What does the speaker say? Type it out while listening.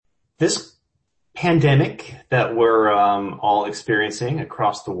This pandemic that we're all experiencing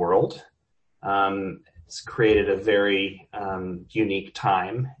across the world has created a very unique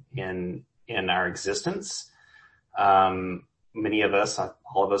time in our existence. Many of us,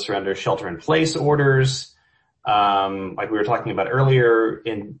 all of us, are under shelter-in-place orders. Like we were talking about earlier,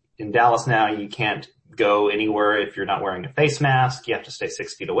 in Dallas now, you can't go anywhere if you're not wearing a face mask. You have to stay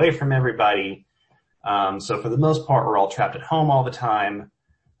 6 feet away from everybody. So for the most part, we're all trapped at home all the time.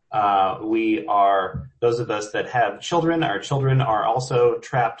 Those of us that have children, our children are also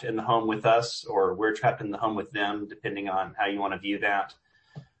trapped in the home with us, or we're trapped in the home with them, depending on how you want to view that.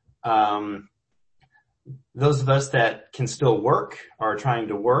 Those of us that can still work are trying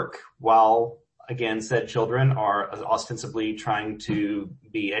to work while, again, said children are ostensibly trying to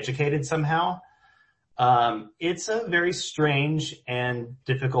be educated somehow. It's a very strange and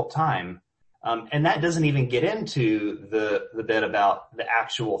difficult time. And that doesn't even get into the bit about the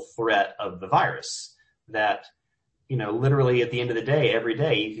actual threat of the virus that, literally at the end of the day, every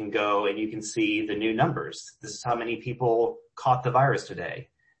day you can go and you can see the new numbers. This is how many people caught the virus today.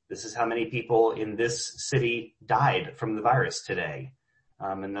 This is how many people in this city died from the virus today.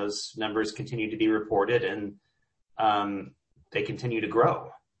 And those numbers continue to be reported and, they continue to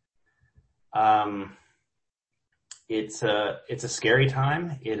grow. It's a scary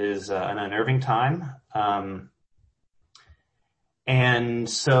time. It is an unnerving time. And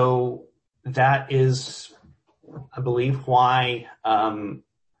so that is, I believe, why,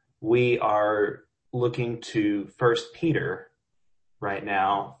 we are looking to 1 Peter right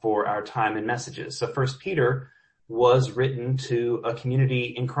now for our time and messages. So 1 Peter was written to a community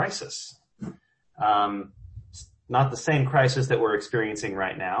in crisis. Not the same crisis that we're experiencing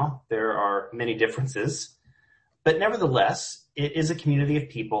right now. There are many differences. But nevertheless, it is a community of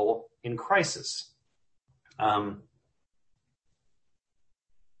people in crisis. And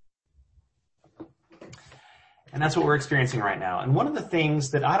that's what we're experiencing right now. And one of the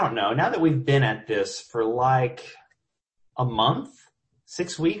things that I don't know, now that we've been at this for like a month,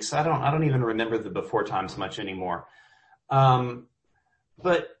 6 weeks, I don't even remember the before times much anymore. But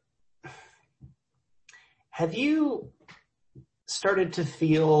have you started to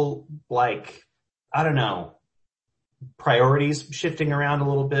feel like, I don't know, priorities shifting around a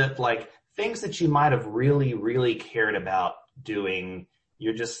little bit, like things that you might have really, really cared about doing,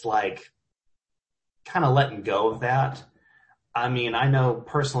 you're just like kind of letting go of that? I mean, I know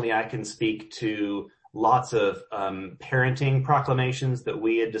personally I can speak to lots of parenting proclamations that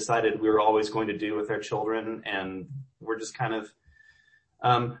we had decided we were always going to do with our children, and we're just kind of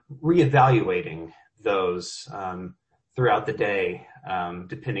reevaluating those throughout the day,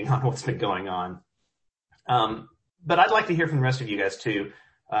 depending on what's been going on. But I'd like to hear from the rest of you guys too.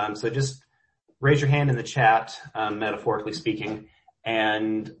 So just raise your hand in the chat, metaphorically speaking,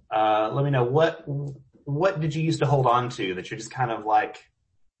 and let me know what did you used to hold on to that you're just kind of like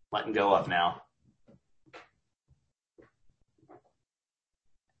letting go of now?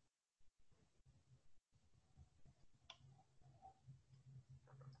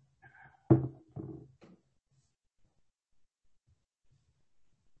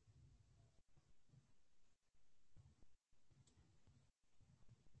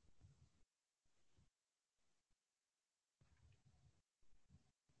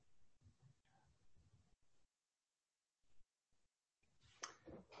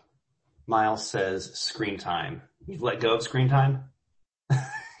 Miles says screen time. You've let go of screen time? That's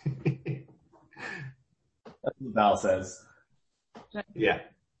what Val says. Yeah.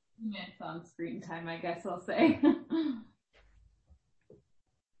 Minutes on screen time, I guess I'll say.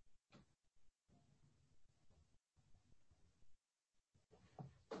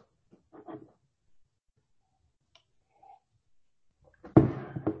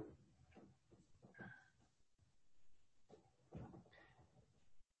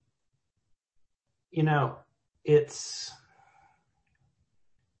 It's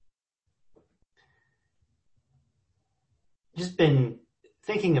just been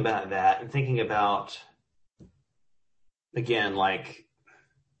thinking about that and thinking about, again, like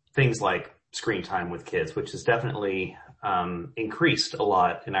things like screen time with kids, which has definitely increased a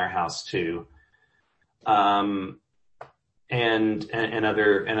lot in our house too. And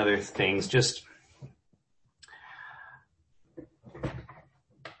other things. Just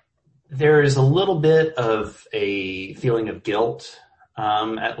there is a little bit of a feeling of guilt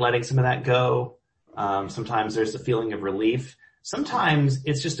at letting some of that go. Sometimes there's a feeling of relief. Sometimes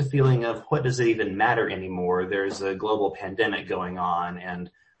it's just a feeling of what does it even matter anymore? There's a global pandemic going on, and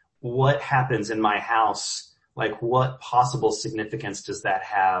what happens in my house, like what possible significance does that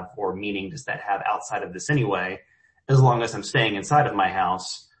have or meaning does that have outside of this anyway? As long as I'm staying inside of my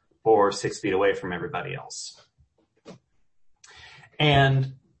house, or 6 feet away from everybody else.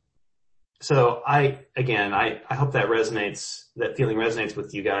 And so I hope that feeling resonates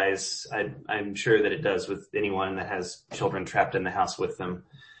with you guys. I'm sure that it does with anyone that has children trapped in the house with them,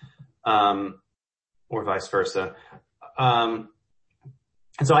 or vice versa. And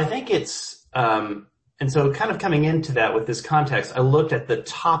so I think it's, and so kind of coming into that with this context, I looked at the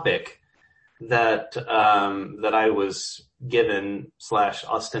topic that I was given /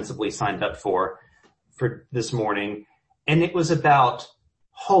 ostensibly signed up for this morning, and it was about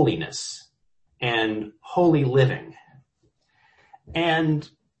holiness and holy living. And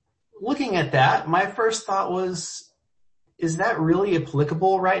looking at that, my first thought was, is that really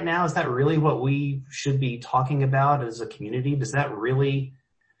applicable right now? Is that really what we should be talking about as a community? Does that really,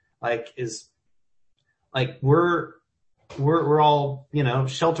 we're all,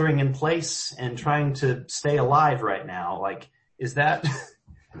 sheltering in place and trying to stay alive right now. Is that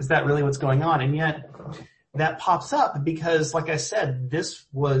really what's going on? And yet that pops up because, like I said, this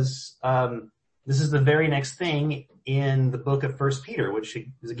is the very next thing in the book of 1 Peter, which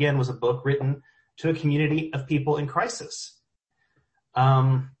again was a book written to a community of people in crisis.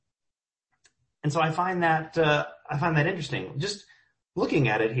 And so I find that interesting. Just looking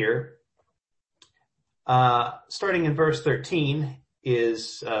at it here, starting in verse 13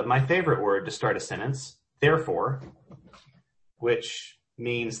 is my favorite word to start a sentence, therefore, which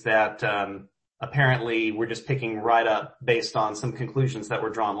means that apparently we're just picking right up based on some conclusions that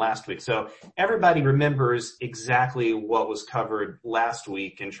were drawn last week. So everybody remembers exactly what was covered last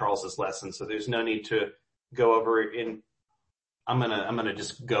week in Charles's lesson. So there's no need to go over in. I'm gonna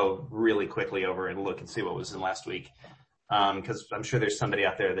just go really quickly over and look and see what was in last week, because I'm sure there's somebody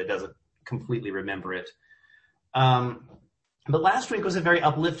out there that doesn't completely remember it. But last week was a very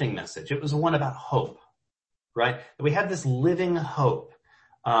uplifting message. It was one about hope, right? We had this living hope,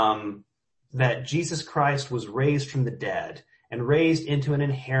 that Jesus Christ was raised from the dead and raised into an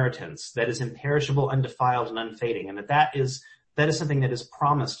inheritance that is imperishable, undefiled, and unfading, and that is something that is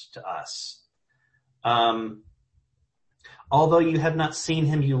promised to us. Although you have not seen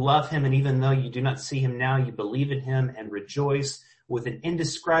him, you love him, and even though you do not see him now, you believe in him and rejoice with an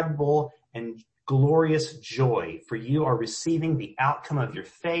indescribable and glorious joy, for you are receiving the outcome of your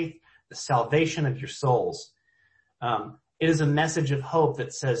faith, the salvation of your souls. It is a message of hope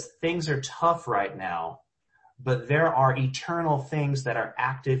that says things are tough right now, but there are eternal things that are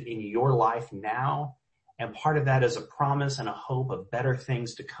active in your life now, and part of that is a promise and a hope of better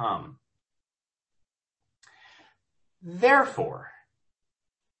things to come. Therefore,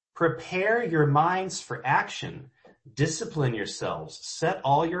 prepare your minds for action, discipline yourselves, set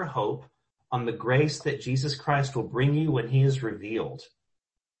all your hope on the grace that Jesus Christ will bring you when he is revealed.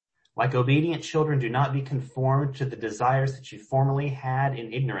 Like obedient children, do not be conformed to the desires that you formerly had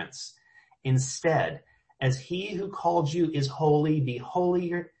in ignorance. Instead, as he who called you is holy, be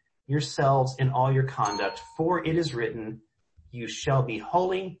holy yourselves in all your conduct, for it is written, you shall be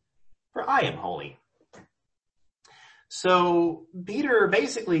holy, for I am holy. So Peter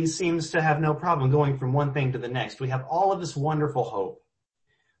basically seems to have no problem going from one thing to the next. We have all of this wonderful hope.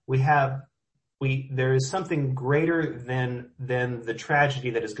 There is something greater than the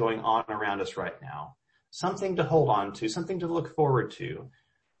tragedy that is going on around us right now. Something to hold on to, something to look forward to.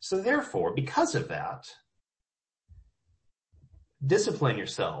 So therefore, because of that, discipline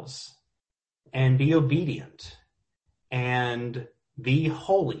yourselves and be obedient and be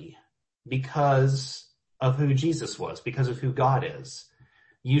holy because of who Jesus was, because of who God is.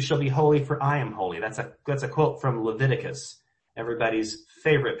 You shall be holy, for I am holy. That's a quote from Leviticus, everybody's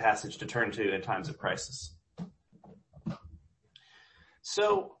favorite passage to turn to in times of crisis.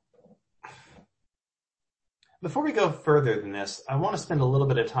 So, before we go further than this, I want to spend a little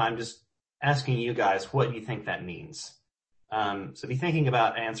bit of time just asking you guys what you think that means. So be thinking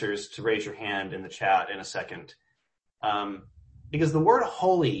about answers to raise your hand in the chat in a second. Because the word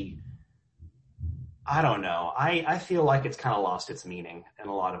holy, I don't know. I feel like it's kind of lost its meaning in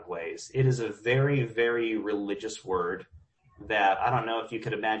a lot of ways. It is a very, very religious word that I don't know if you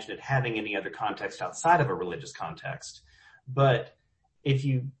could imagine it having any other context outside of a religious context. But if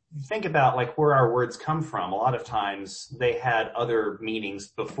you think about like where our words come from, a lot of times they had other meanings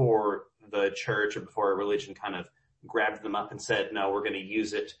before the church or before a religion kind of grabbed them up and said, no, we're going to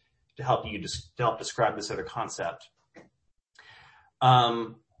use it to help describe this other concept.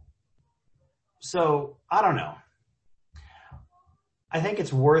 So I don't know. I think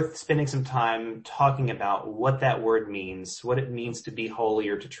it's worth spending some time talking about what that word means, what it means to be holy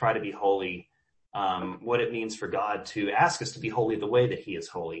or to try to be holy, what it means for God to ask us to be holy the way that he is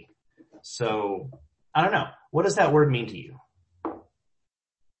holy. So I don't know. What does that word mean to you?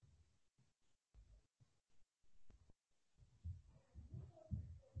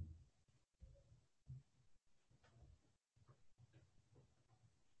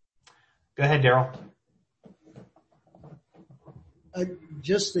 Go ahead, Daryl.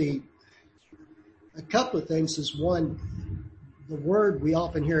 Just a couple of things is one, the word we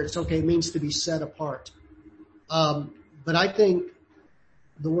often hear, it's okay, means to be set apart. But I think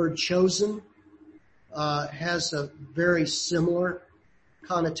the word chosen has a very similar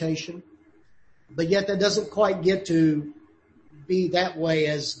connotation, but yet that doesn't quite get to be that way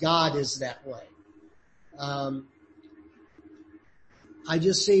as God is that way. I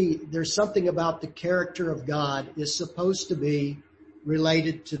just see there's something about the character of God is supposed to be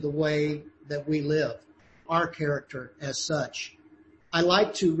related to the way that we live, our character as such. I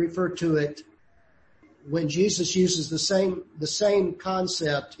like to refer to it when Jesus uses the same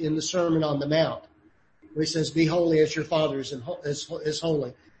concept in the Sermon on the Mount, where he says, be holy as your Father is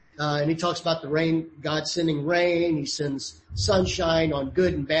holy. And he talks about the rain, God sending rain. He sends sunshine on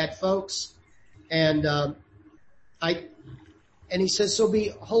good and bad folks. And he says, so be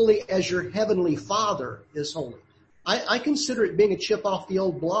holy as your heavenly Father is holy. I consider it being a chip off the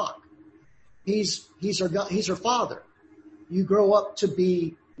old block. He's our God, he's our Father. You grow up to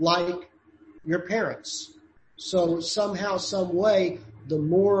be like your parents. So somehow, some way, the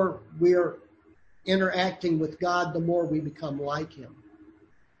more we're interacting with God, the more we become like him.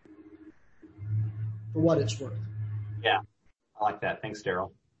 For what it's worth. Yeah, I like that. Thanks,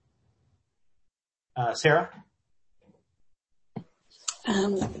 Daryl. Sarah?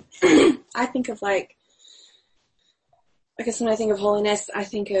 I think of I guess when I think of holiness, I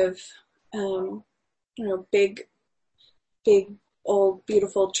think of, big, old,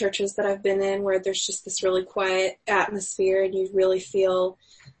 beautiful churches that I've been in where there's just this really quiet atmosphere and you really feel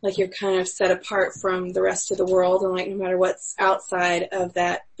like you're kind of set apart from the rest of the world. And like no matter what's outside of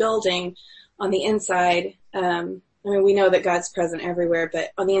that building, on the inside, we know that God's present everywhere, but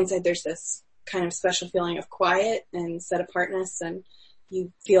on the inside there's this kind of special feeling of quiet and set apartness, and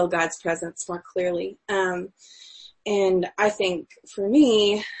you feel God's presence more clearly. And I think for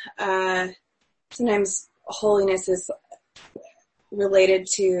me, sometimes holiness is related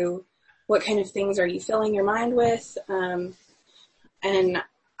to what kind of things are you filling your mind with. And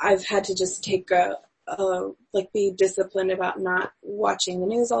I've had to just take be disciplined about not watching the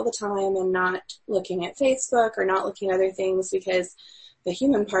news all the time and not looking at Facebook or not looking at other things, because the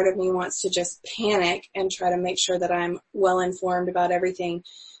human part of me wants to just panic and try to make sure that I'm well informed about everything.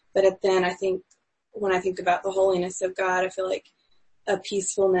 But then I think when I think about the holiness of God, I feel like a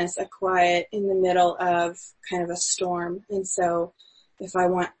peacefulness, a quiet in the middle of kind of a storm. And so if I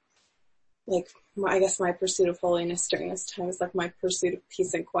want, I guess my pursuit of holiness during this time is like my pursuit of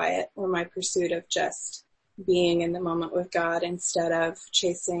peace and quiet, or my pursuit of just being in the moment with God instead of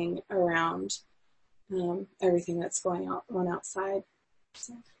chasing around everything that's going on outside.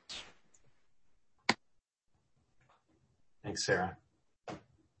 So. Thanks, Sarah.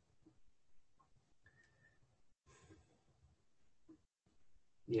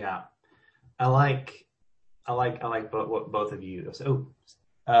 Yeah, I like what both of you.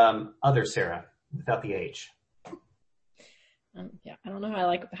 Other Sarah without the H. I don't know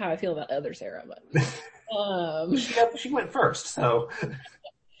how I feel about other Sarah, but she went first, so.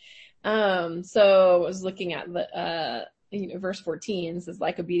 So I was looking at the verse 14 says,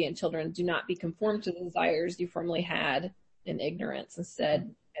 like obedient children, do not be conformed to the desires you formerly had in ignorance.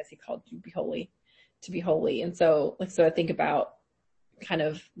 Instead, as he called you, to be holy. And so I think about kind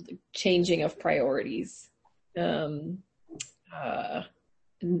of changing of priorities, and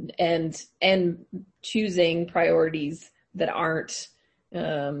choosing priorities that aren't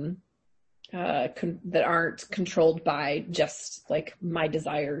controlled by just like my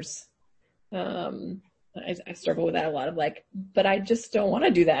desires. I struggle with that a lot of but I just don't want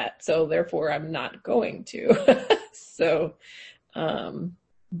to do that, so therefore I'm not going to. So,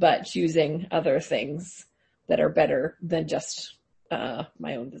 but choosing other things that are better than just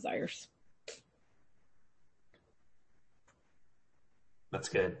my own desires. That's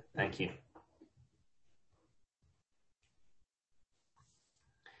good. Thank you.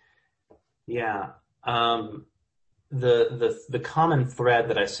 Yeah. The common thread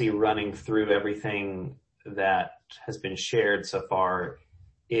that I see running through everything that has been shared so far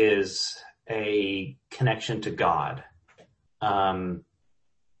is a connection to God.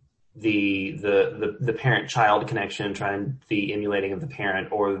 The parent-child connection, the emulating of the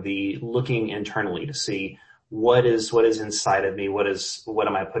parent, or the looking internally to see what is inside of me, what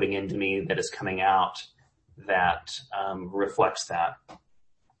am I putting into me that is coming out that reflects that.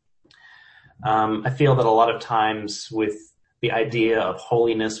 I feel that a lot of times with the idea of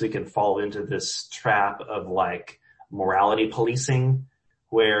holiness, we can fall into this trap of morality policing,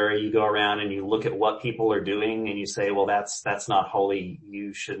 where you go around and you look at what people are doing and you say, well, that's not holy.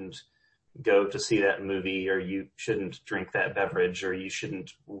 You shouldn't go to see that movie, or you shouldn't drink that beverage, or you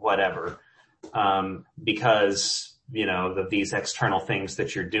shouldn't whatever, because, of these external things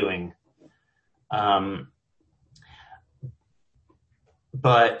that you're doing.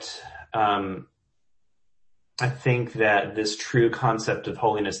 But I think that this true concept of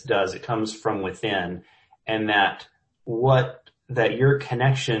holiness it comes from within, and that your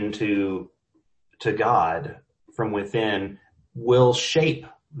connection to God from within will shape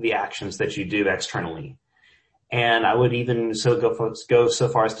the actions that you do externally. And I would even go so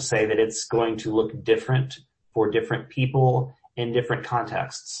far as to say that it's going to look different for different people in different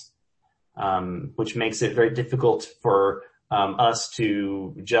contexts, which makes it very difficult for us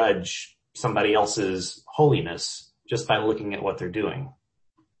to judge somebody else's holiness just by looking at what they're doing.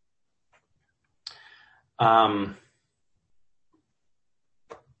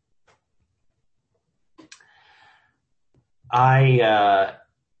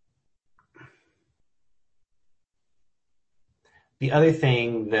 The other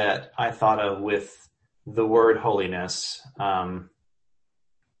thing that I thought of with the word holiness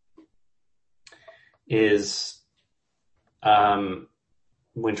is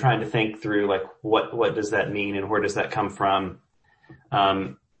when trying to think through what does that mean and where does that come from.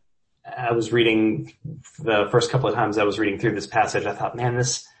 I was reading the first couple of times I was reading through this passage, I thought, man,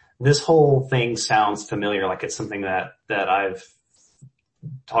 this whole thing sounds familiar, like it's something that I've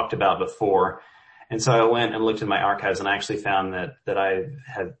talked about before. And so I went and looked in my archives, and I actually found that I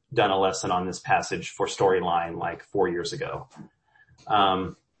had done a lesson on this passage for Storyline like 4 years ago.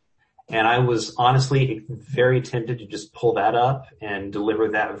 And I was honestly very tempted to just pull that up and deliver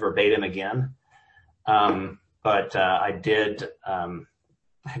that verbatim again. But I did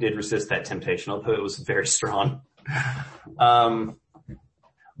resist that temptation, although it was very strong.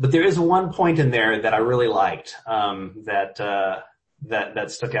 But there is one point in there that I really liked, that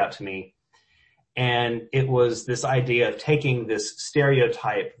stuck out to me. And it was this idea of taking this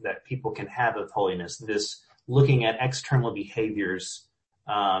stereotype that people can have of holiness, this looking at external behaviors,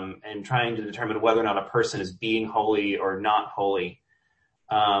 and trying to determine whether or not a person is being holy or not holy.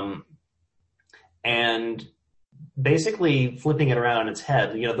 And basically flipping it around on its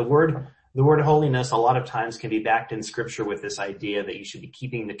head. The word holiness a lot of times can be backed in scripture with this idea that you should be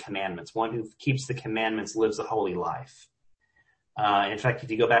keeping the commandments. One who keeps the commandments lives a holy life. In fact,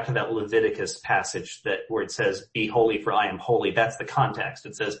 if you go back to that Leviticus passage where it says, be holy for I am holy, that's the context.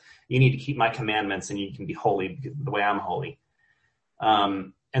 It says, you need to keep my commandments and you can be holy the way I'm holy.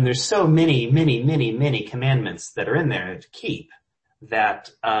 And there's so many, many, many, many commandments that are in there to keep that,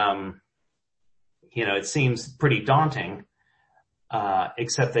 it seems pretty daunting,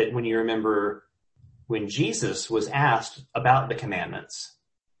 except that when you remember when Jesus was asked about the commandments,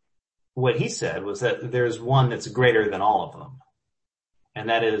 what he said was that there's one that's greater than all of them. And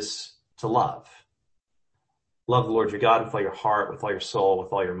that is to love. Love the Lord your God with all your heart, with all your soul,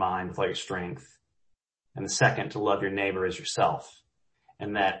 with all your mind, with all your strength. And the second, to love your neighbor as yourself.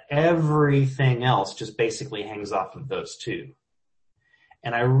 And that everything else just basically hangs off of those two.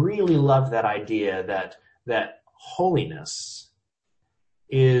 And I really love that idea that holiness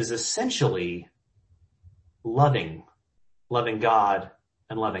is essentially loving God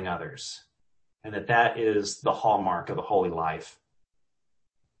and loving others. And that is the hallmark of a holy life.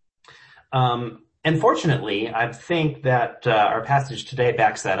 And fortunately, I think that our passage today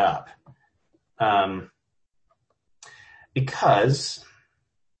backs that up. Because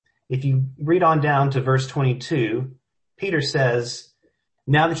if you read on down to verse 22, Peter says,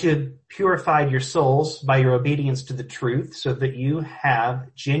 now that you have purified your souls by your obedience to the truth, so that you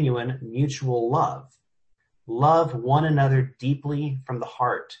have genuine mutual love. Love one another deeply from the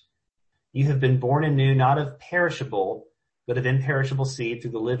heart. You have been born anew, not of perishable, but of imperishable seed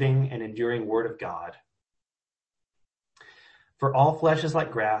through the living and enduring word of God. For all flesh is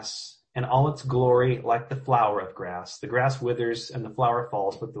like grass, and all its glory like the flower of grass. The grass withers and the flower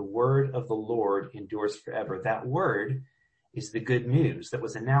falls, but the word of the Lord endures forever. That word is the good news that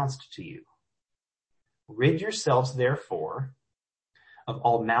was announced to you. Rid yourselves, therefore, of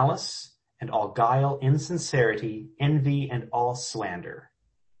all malice and all guile, insincerity, envy, and all slander.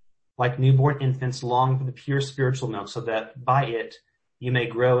 Like newborn infants, long for the pure spiritual milk, so that by it you may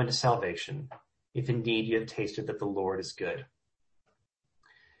grow into salvation, if indeed you have tasted that the Lord is good.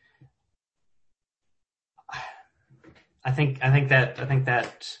 I think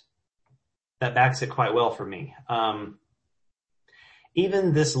that backs it quite well for me.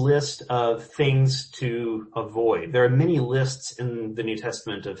 Even this list of things to avoid, there are many lists in the New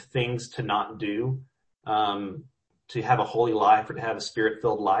Testament of things to not do, to have a holy life or to have a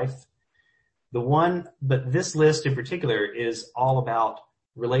spirit-filled life. But this list in particular is all about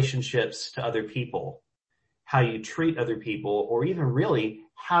relationships to other people, how you treat other people, or even really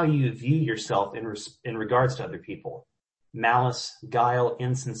how you view yourself in regards to other people. Malice, guile,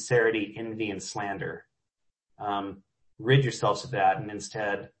 insincerity, envy, and slander. Rid yourselves of that and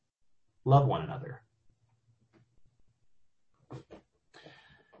instead love one another.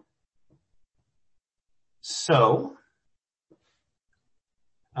 So,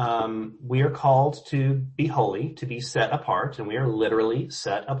 we are called to be holy, to be set apart, and we are literally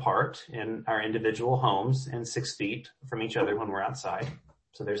set apart in our individual homes and 6 feet from each other when we're outside.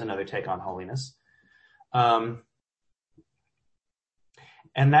 So there's another take on holiness. And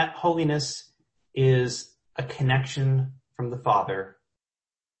that holiness is a connection from the Father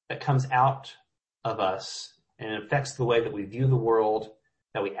that comes out of us and it affects the way that we view the world,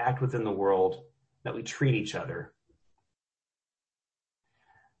 that we act within the world, that we treat each other.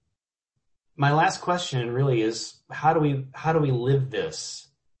 My last question really is, how do we live this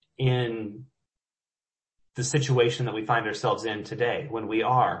in the situation that we find ourselves in today, when we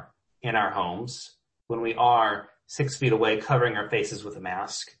are in our homes, when we are 6 feet away covering our faces with a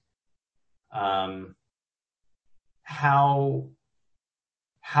mask? How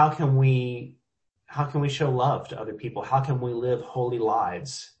can we show love to other people? How can we live holy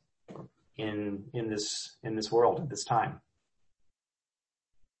lives in this world at this time?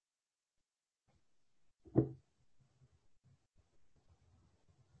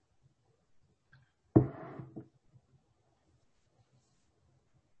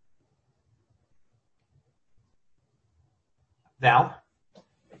 Val?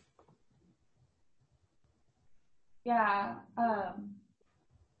 Yeah.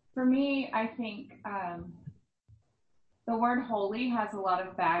 For me, I think the word holy has a lot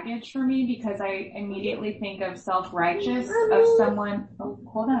of baggage for me because I immediately think of self-righteous, of someone. Oh,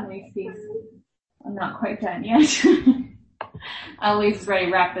 hold on, Reese. I'm not quite done yet. Elise is ready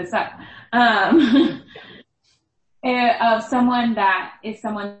to wrap this up. Of someone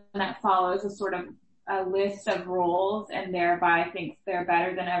that follows a sort of a list of rules and thereby thinks they're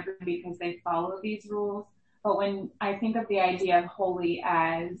better than everyone because they follow these rules. But when I think of the idea of holy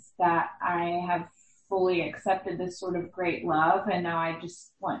as that I have fully accepted this sort of great love and now I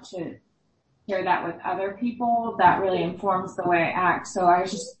just want to share that with other people, that really informs the way I act. So I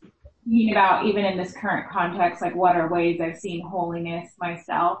was just thinking about, even in this current context, like what are ways I've seen holiness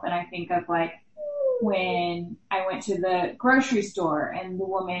myself. And I think of like when I went to the grocery store and the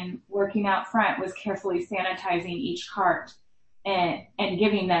woman working out front was carefully sanitizing each cart and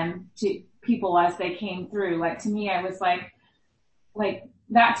giving them to people as they came through. Like to me, I was like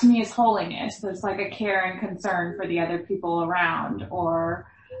that to me is holiness. There's like a care and concern for the other people around. Or,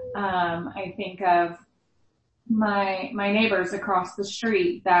 I think of my neighbors across the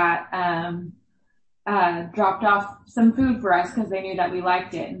street that, dropped off some food for us because they knew that we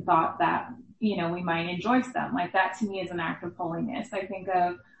liked it and thought that, we might enjoy some. Like that to me is an act of holiness. I think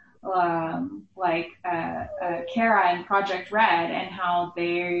of, Kara and Project Red and how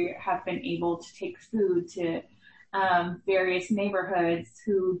they have been able to take food to various neighborhoods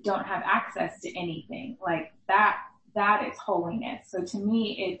who don't have access to anything. Like that is holiness. So to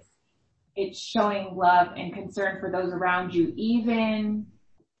me, it's showing love and concern for those around you, even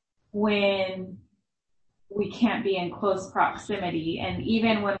when we can't be in close proximity, and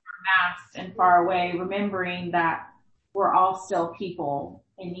even when we're masked and far away, remembering that we're all still people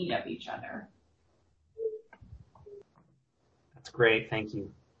in need of each other. That's great. Thank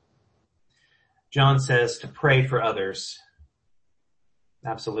you. John says to pray for others.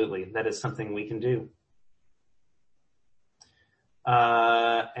 Absolutely. That is something we can do.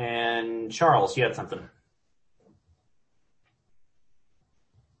 And Charles, you had something.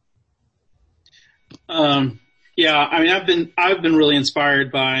 Yeah, I mean, I've been really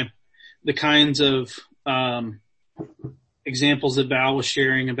inspired by the kinds of, examples that Val was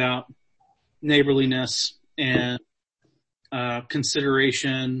sharing about neighborliness and,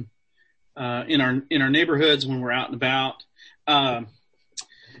 consideration, in our neighborhoods when we're out and about. And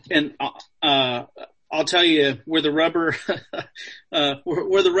I'll tell you where the rubber,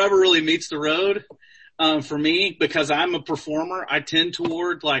 where the rubber really meets the road, for me, because I'm a performer, I tend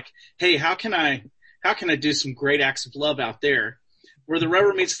toward like, hey, how can I do some great acts of love out there? Where the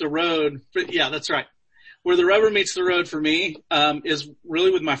rubber meets the road, yeah, that's right. Where the rubber meets the road for me, is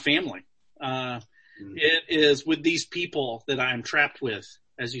really with my family. It is with these people that I'm trapped with,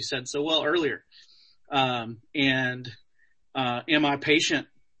 as you said so well earlier. And am I patient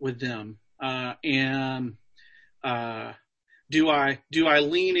with them? And do I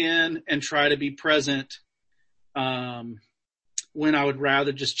lean in and try to be present, when I would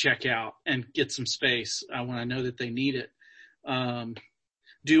rather just check out and get some space, when I know that they need it?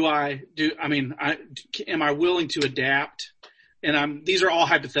 am I willing to adapt? And these are all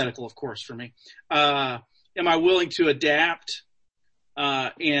hypothetical, of course, for me. Am I willing to adapt,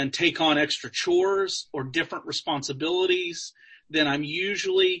 and take on extra chores or different responsibilities than I'm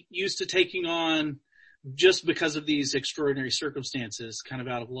usually used to taking on just because of these extraordinary circumstances, kind of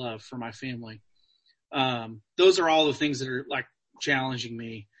out of love for my family? Those are all the things that are like challenging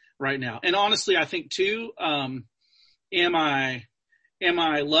me right now. And honestly, I think too, am I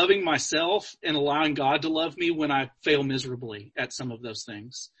loving myself and allowing God to love me when I fail miserably at some of those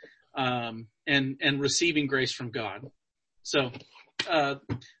things? And receiving grace from God. So,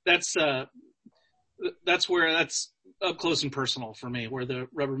 that's up close and personal for me, where the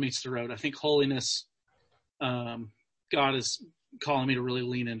rubber meets the road. I think holiness, God is calling me to really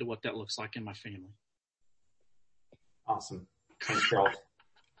lean into what that looks like in my family. Awesome. Thanks, Gerald.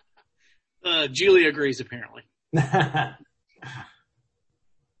 Julie agrees, apparently. That's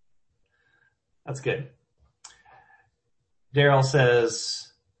good. Daryl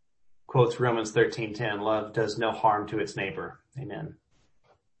says, quotes Romans 13:10, love does no harm to its neighbor. Amen.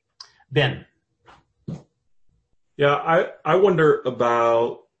 Ben. Yeah, I wonder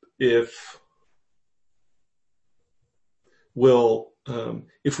about if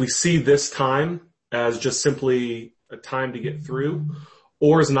we see this time as just simply a time to get through,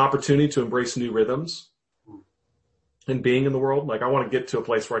 or as an opportunity to embrace new rhythms and being in the world. Like, I want to get to a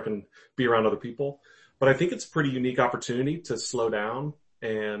place where I can be around other people, but I think it's a pretty unique opportunity to slow down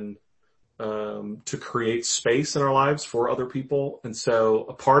and to create space in our lives for other people. And so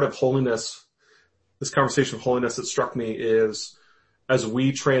a part of holiness, this conversation of holiness that struck me, is as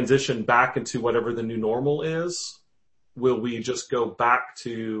we transition back into whatever the new normal is, will we just go back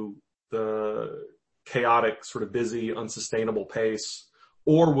to the chaotic, sort of busy, unsustainable pace,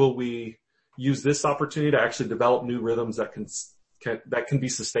 or will we use this opportunity to actually develop new rhythms that can be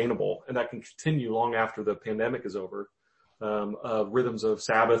sustainable and that can continue long after the pandemic is over? Rhythms of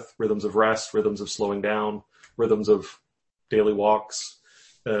Sabbath, rhythms of rest, rhythms of slowing down, rhythms of daily walks.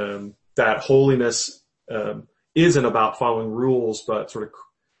 That holiness isn't about following rules, but sort of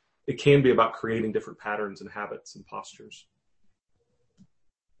it can be about creating different patterns and habits and postures.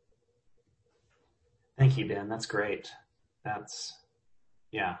 Thank you, Ben. That's great.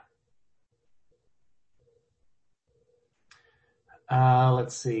 Yeah.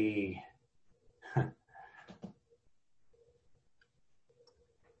 Let's see.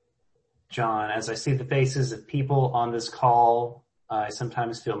 John, as I see the faces of people on this call, I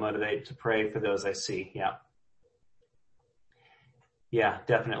sometimes feel motivated to pray for those I see. Yeah. Yeah,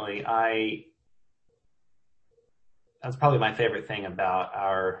 definitely. That's probably my favorite thing about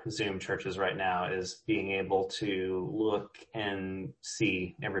our Zoom churches right now, is being able to look and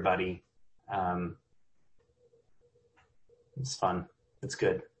see everybody. It's fun. It's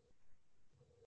good.